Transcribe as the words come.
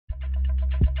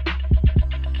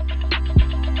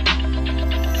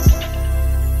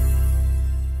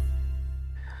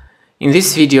In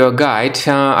this video guide,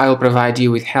 I will provide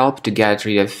you with help to get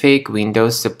rid of fake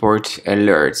Windows support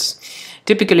alerts.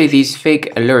 Typically, these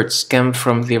fake alerts come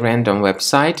from the random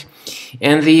website,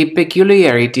 and the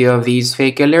peculiarity of these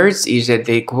fake alerts is that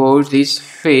they quote this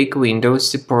fake Windows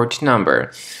support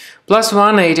number,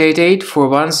 +1 888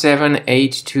 417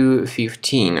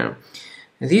 8215.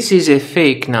 This is a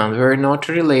fake number not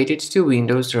related to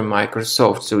Windows or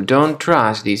Microsoft, so don't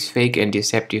trust these fake and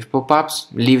deceptive pop-ups.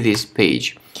 Leave this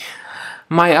page.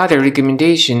 My other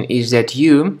recommendation is that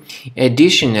you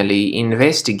additionally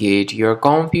investigate your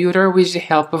computer with the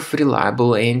help of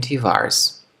reliable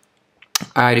antivirus.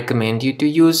 I recommend you to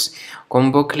use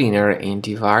Combo Cleaner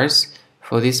antivirus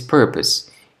for this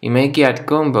purpose. You may get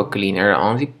Combo Cleaner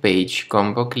on the page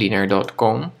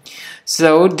combocleaner.com.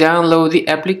 So download the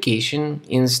application,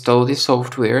 install the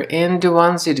software, and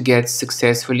once it gets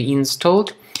successfully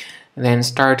installed, then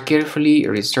start carefully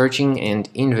researching and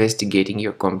investigating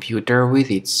your computer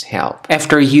with its help.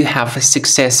 After you have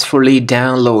successfully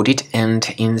downloaded and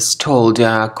installed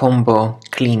Combo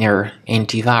Cleaner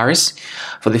antivirus,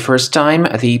 for the first time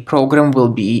the program will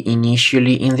be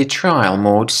initially in the trial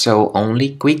mode, so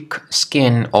only quick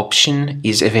scan option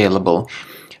is available.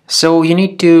 So you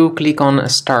need to click on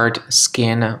Start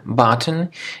Scan button,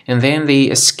 and then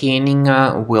the scanning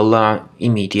will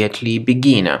immediately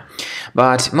begin.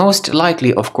 But most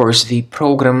likely, of course, the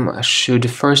program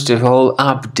should first of all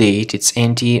update its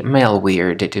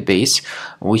anti-malware database,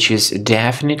 which is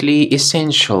definitely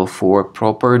essential for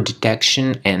proper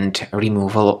detection and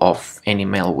removal of any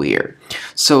malware.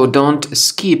 So don't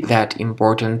skip that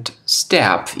important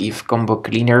step if Combo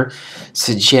Cleaner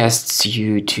suggests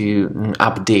you to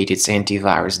update its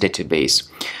antivirus database.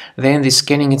 Then the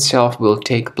scanning itself will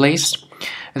take place.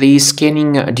 The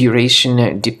scanning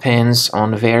duration depends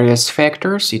on various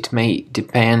factors. It may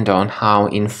depend on how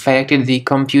infected the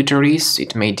computer is.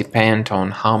 It may depend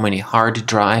on how many hard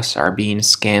drives are being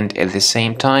scanned at the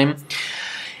same time.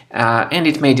 And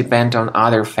it may depend on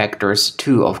other factors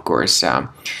too, of course.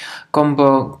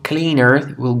 Combo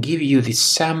Cleaner will give you the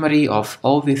summary of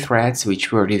all the threats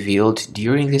which were revealed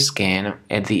during the scan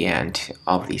at the end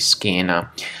of the scan.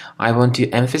 I want to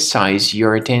emphasize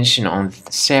your attention on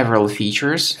several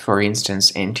features, for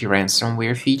instance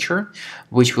anti-ransomware feature,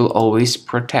 which will always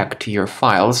protect your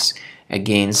files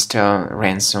against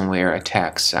ransomware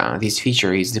attacks. This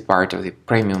feature is the part of the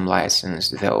premium license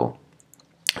though.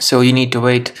 So you need to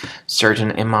wait a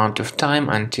certain amount of time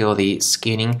until the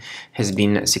scanning has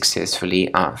been successfully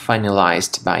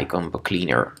finalized by Combo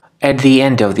Cleaner. At the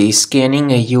end of the scanning,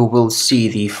 you will see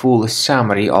the full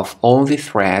summary of all the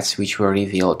threats which were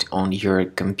revealed on your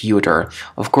computer.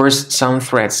 Of course, some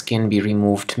threats can be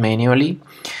removed manually.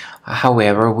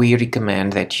 However, we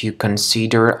recommend that you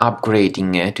consider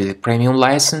upgrading to the premium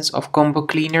license of Combo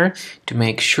Cleaner to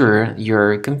make sure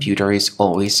your computer is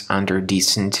always under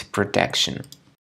decent protection.